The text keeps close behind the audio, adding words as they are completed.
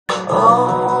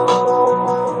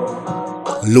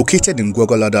Located in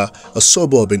Gwagwalada, a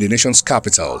suburb in the nation's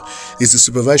capital, is the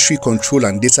Supervisory Control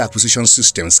and Data Acquisition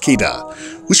System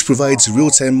SCADA, which provides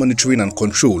real-time monitoring and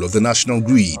control of the national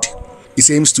grid. It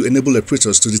aims to enable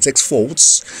operators to detect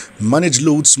faults, manage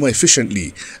loads more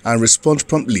efficiently, and respond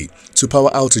promptly to power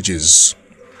outages.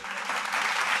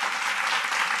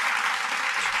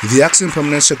 The acting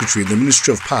permanent secretary in the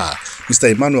Ministry of Power,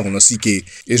 Mr. Emmanuel Nosike,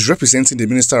 is representing the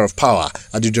Minister of Power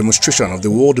at the demonstration of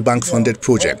the World Bank-funded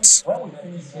project.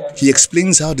 He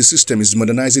explains how the system is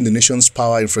modernizing the nation's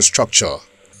power infrastructure.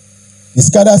 The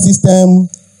SCADA system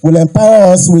will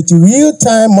empower us with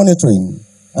real-time monitoring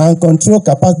and control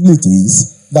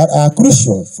capabilities that are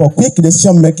crucial for quick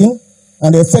decision-making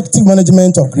and effective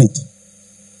management of grid.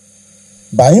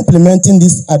 By implementing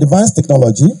this advanced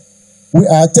technology, we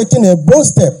are taking a bold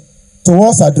step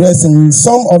towards addressing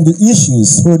some of the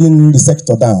issues holding the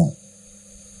sector down.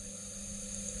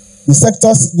 The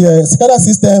SCADA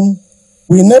system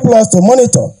will enable us to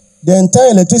monitor the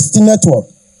entire electricity network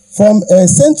from a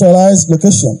centralized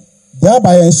location,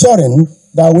 thereby ensuring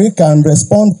that we can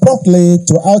respond promptly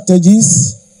to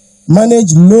outages,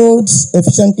 manage loads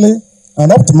efficiently,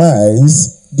 and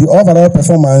optimize the overall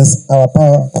performance of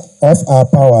our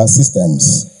power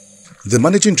systems. The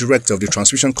Managing Director of the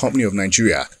Transmission Company of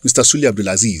Nigeria, Mr. Suli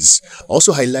Abdulaziz,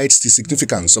 also highlights the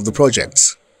significance of the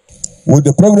project. With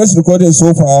the progress recorded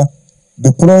so far,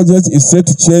 the project is set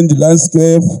to change the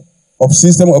landscape of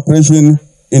system operation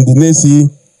in the NESI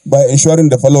by ensuring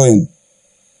the following.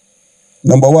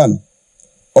 Number one,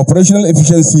 operational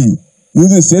efficiency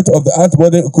using state-of-the-art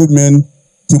modern equipment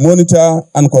to monitor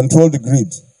and control the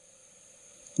grid.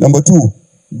 Number two,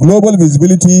 global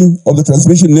visibility of the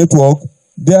transmission network,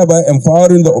 thereby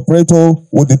empowering the operator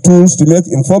with the tools to make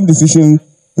informed decisions,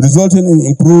 resulting in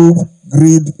improved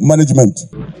grid management.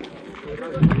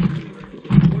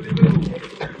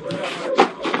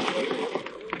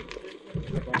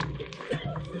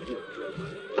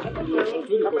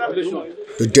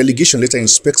 The delegation later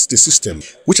inspects the system,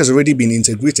 which has already been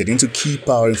integrated into key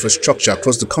power infrastructure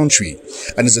across the country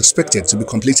and is expected to be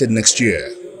completed next year.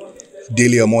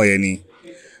 Daily Omoyeni,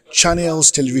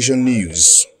 Channels Television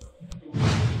News.